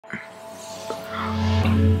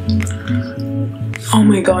Oh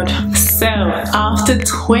my god. So after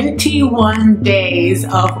 21 days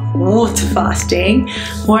of water fasting,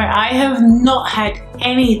 where I have not had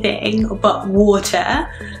anything but water,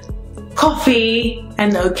 coffee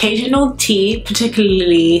and the occasional tea,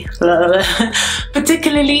 particularly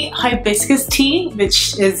hibiscus tea,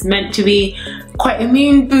 which is meant to be quite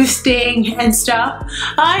immune boosting and stuff,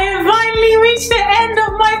 I have finally reached the end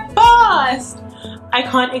of my fast. I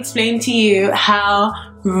can't explain to you how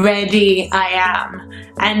ready I am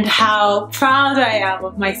and how proud I am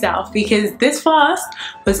of myself, because this fast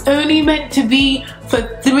was only meant to be for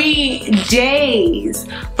 3 days,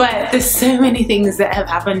 but there's so many things that have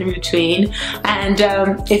happened in between, and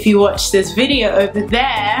if you watch this video over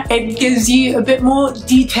there, it gives you a bit more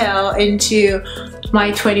detail into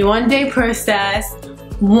my 21-day process,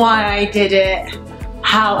 why I did it,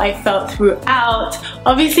 how I felt throughout.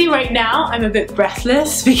 Obviously right now I'm a bit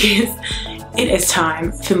breathless because it is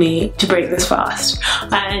time for me to break this fast,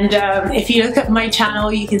 and if you look at my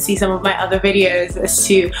channel you can see some of my other videos as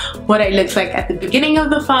to what I looked like at the beginning of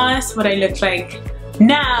the fast, what I look like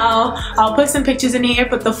now. I'll put some pictures in here,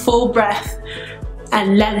 but the full breadth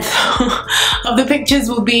and length of the pictures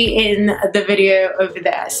will be in the video over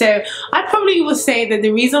there. So I probably will say that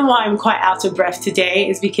the reason why I'm quite out of breath today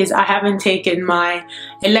is because I haven't taken my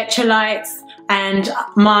electrolytes, and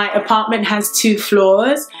my apartment has 2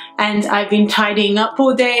 floors, and I've been tidying up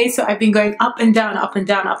all day, so I've been going up and down, up and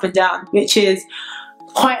down, up and down, which is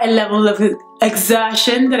quite a level of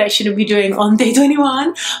exertion that I shouldn't be doing on day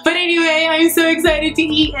 21. But anyway, I'm so excited to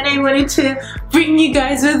eat, and I wanted to bring you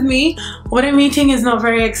guys with me. What I'm eating is not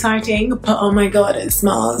very exciting, but oh my god, it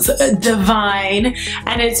smells divine,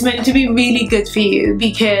 and it's meant to be really good for you,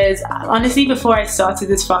 because honestly before I started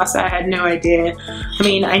this fast I had no idea. I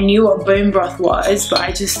mean, I knew what bone broth was, but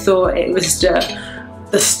I just thought it was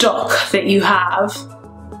the stock that you have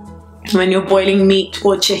when you're boiling meat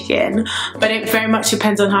or chicken, but it very much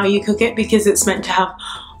depends on how you cook it, because it's meant to have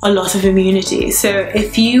a lot of immunity. So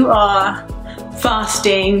if you are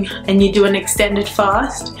fasting and you do an extended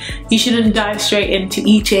fast, you shouldn't dive straight into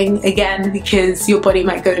eating again, because your body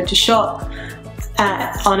might go into shock.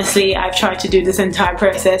 Honestly, I've tried to do this entire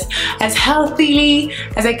process as healthily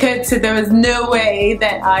as I could, so there was no way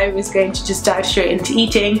that I was going to just dive straight into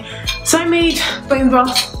eating. So I made bone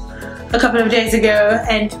broth a couple of days ago,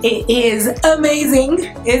 and it is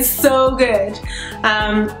amazing. It's so good.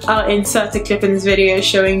 I'll insert a clip in this video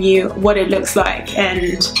showing you what it looks like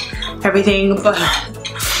and everything, but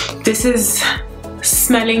this is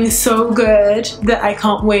smelling so good that I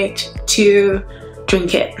can't wait to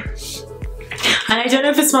drink it. And I don't know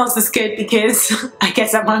if it smells this good because I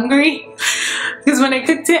guess I'm hungry, because when I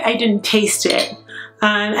cooked it I didn't taste it,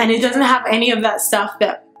 and it doesn't have any of that stuff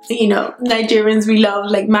that, you know, Nigerians we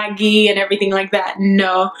love, like Maggi and everything like that.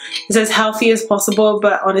 No, it's as healthy as possible,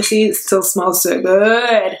 but honestly it still smells so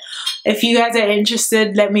good. If you guys are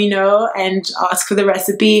interested, let me know and ask for the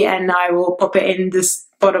recipe, and I will pop it in this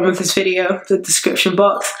bottom of this video, the description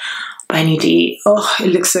box. But I need to eat. Oh, it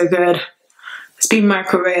looks so good. It's been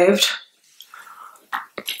microwaved.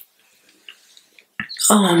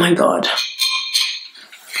 Oh my god,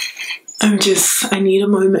 I need a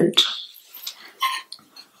moment.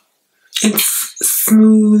 It's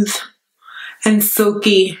smooth and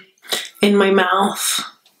silky in my mouth,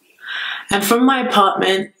 and from my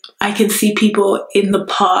apartment I can see people in the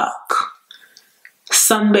park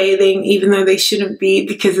sunbathing, even though they shouldn't be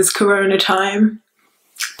because it's Corona time.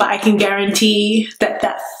 But I can guarantee that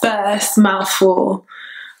that first mouthful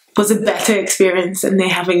was a better experience than they're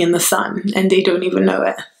having in the sun, and they don't even know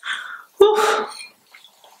it. Whew.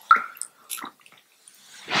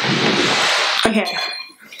 Okay,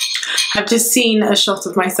 I've just seen a shot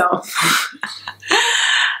of myself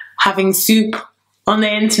having soup on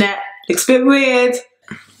the internet. Looks a bit weird.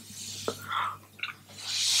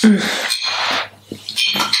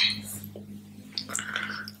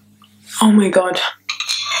 Oh my god.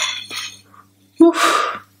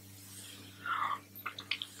 Oof.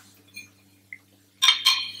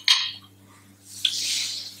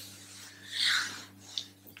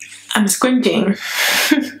 I'm squinting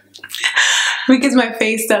because my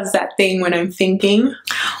face does that thing when I'm thinking.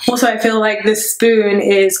 Also, I feel like this spoon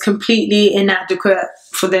is completely inadequate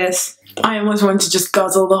for this. I almost want to just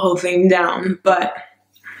guzzle the whole thing down, but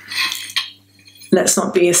let's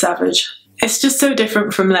not be a savage. It's just so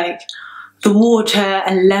different from like the water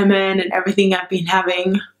and lemon and everything I've been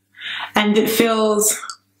having, and it feels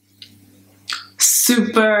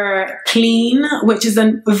super clean, which is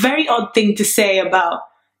a very odd thing to say about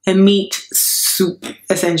a meat soup,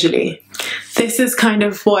 essentially. This is kind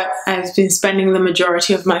of what I've been spending the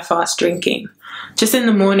majority of my fast drinking. Just in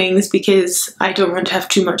the mornings, because I don't want to have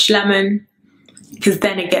too much lemon, because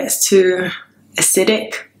then it gets too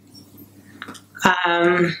acidic.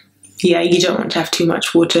 Yeah, you don't want to have too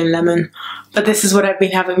much water and lemon, but this is what I've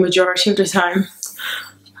been having majority of the time.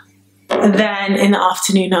 And then in the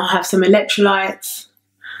afternoon I'll have some electrolytes.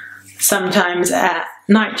 Sometimes at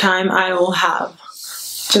night time I will have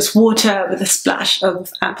just water with a splash of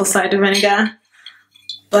apple cider vinegar.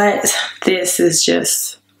 But this is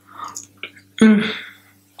just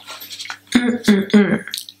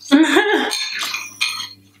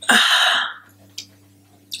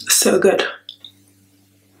so good.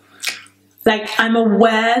 Like, I'm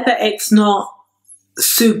aware that it's not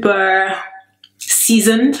super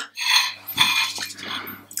seasoned,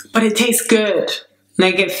 but it tastes good.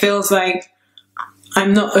 Like, it feels like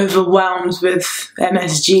I'm not overwhelmed with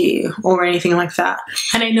MSG or anything like that.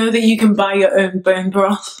 And I know that you can buy your own bone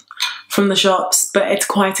broth from the shops, but it's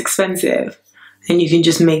quite expensive. And you can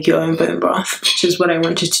just make your own bone broth, which is what I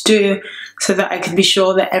wanted to do, so that I could be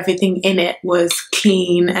sure that everything in it was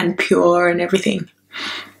clean and pure and everything.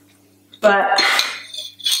 But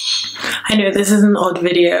I know this is an odd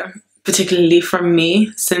video, particularly from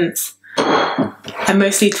me, since I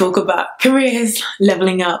mostly talk about careers,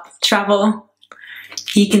 leveling up, travel.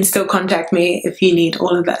 You can still contact me if you need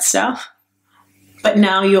all of that stuff. But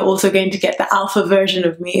now you're also going to get the alpha version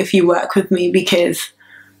of me if you work with me, because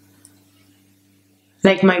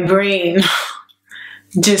like, my brain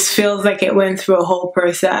just feels like it went through a whole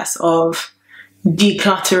process of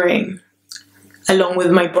decluttering along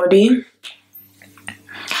with my body.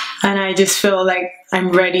 And I just feel like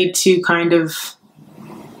I'm ready to kind of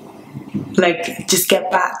like just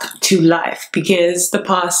get back to life, because the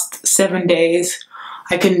past 7 days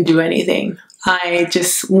I couldn't do anything. I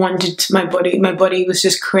just wanted my body was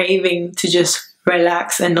just craving to just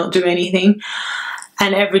relax and not do anything.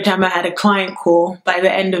 And every time I had a client call, by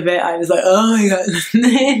the end of it I was like, oh my god.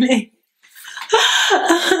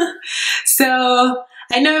 So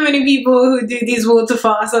I know many people who do these water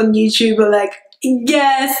fasts on YouTube are like,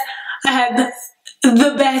 yes, I had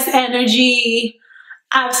the best energy,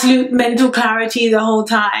 absolute mental clarity the whole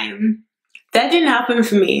time. That didn't happen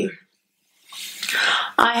for me.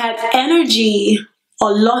 I had energy,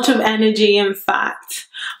 a lot of energy in fact,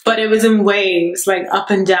 but it was in waves, like up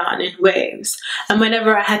and down in waves. And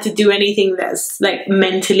whenever I had to do anything that's like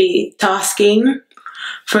mentally tasking,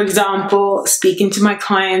 for example, speaking to my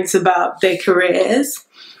clients about their careers,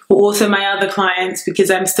 or also my other clients,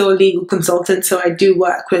 because I'm still a legal consultant, so I do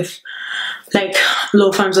work with like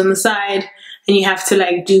law firms on the side, and you have to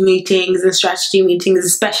like do meetings and strategy meetings,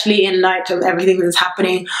 especially in light of everything that's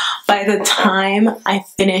happening. By the time I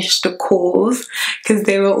finished the calls, because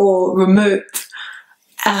they were all remote,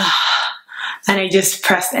 and I just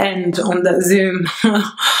pressed end on the Zoom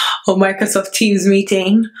or Microsoft Teams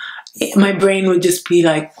meeting, my brain would just be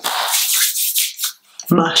like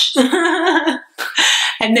mush.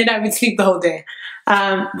 And then I would sleep the whole day,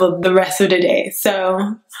 well, the rest of the day.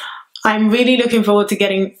 So I'm really looking forward to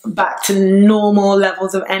getting back to normal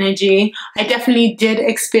levels of energy. I definitely did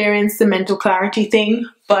experience the mental clarity thing,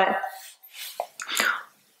 but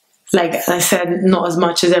like I said, not as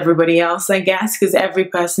much as everybody else, I guess, because every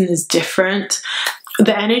person is different.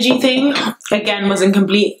 The energy thing, again, was in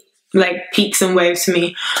complete like peaks and waves for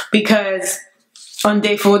me, because on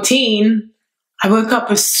day 14, I woke up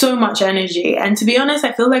with so much energy. And to be honest,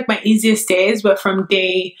 I feel like my easiest days were from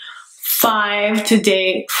day 5 to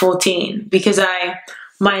day 14, because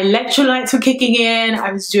my electrolytes were kicking in.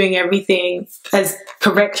 I was doing everything as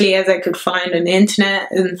correctly as I could find on the internet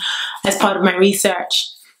and as part of my research.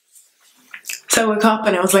 So I woke up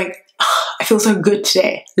and I was like, oh, I feel so good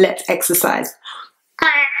today. Let's exercise.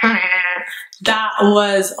 That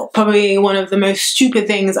was probably one of the most stupid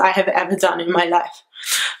things I have ever done in my life.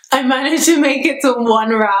 I managed to make it to 1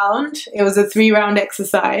 round. It was a 3-round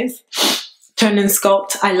exercise. Turn and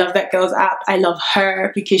Sculpt. I love that girl's app. I love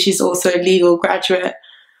her because she's also a legal graduate.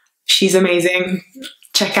 She's amazing.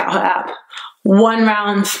 Check out her app. 1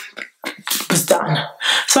 round was done.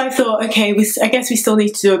 So I thought, okay, I guess we still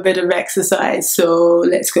need to do a bit of exercise, so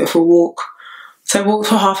let's go for a walk. So I walked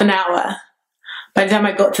for half an hour. By the time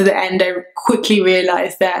I got to the end, I quickly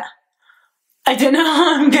realized that I don't know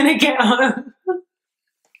how I'm gonna get home.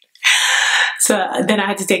 So then I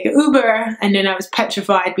had to take an Uber, and then I was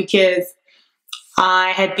petrified because I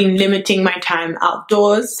had been limiting my time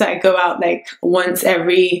outdoors. So I go out like once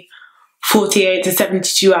every 48 to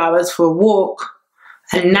 72 hours for a walk.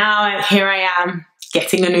 And now here I am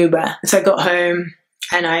getting an Uber. So I got home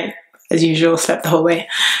and I, as usual, slept the whole way.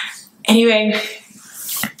 Anyway,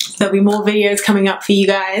 there'll be more videos coming up for you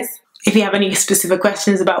guys. If you have any specific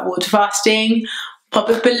questions about water fasting, pop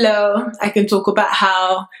it below. I can talk about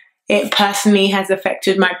how it personally has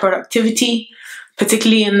affected my productivity,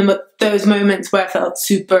 particularly in those moments where I felt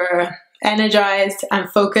super energized and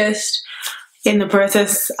focused. In the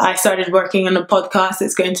process, I started working on a podcast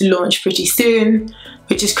that's going to launch pretty soon,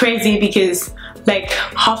 which is crazy because like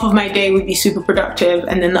half of my day would be super productive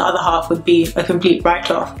and then the other half would be a complete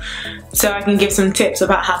write-off. So I can give some tips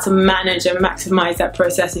about how to manage and maximize that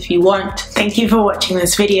process if you want. Thank you for watching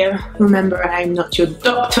this video. Remember, I'm not your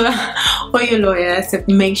doctor or your lawyer, so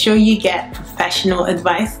make sure you get professional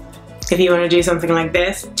advice. If you want to do something like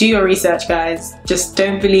this, do your research, guys. Just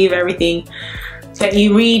don't believe everything that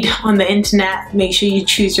you read on the internet. Make sure you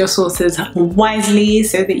choose your sources wisely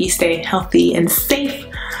so that you stay healthy and safe.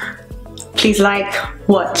 Please like,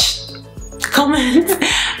 watch, comment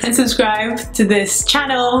and subscribe to this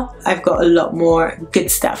channel. I've got a lot more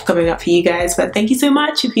good stuff coming up for you guys, but thank you so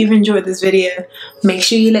much. If you've enjoyed this video, make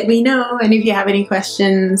sure you let me know, and if you have any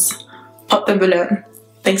questions, pop them below.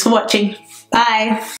 Thanks for watching. Bye.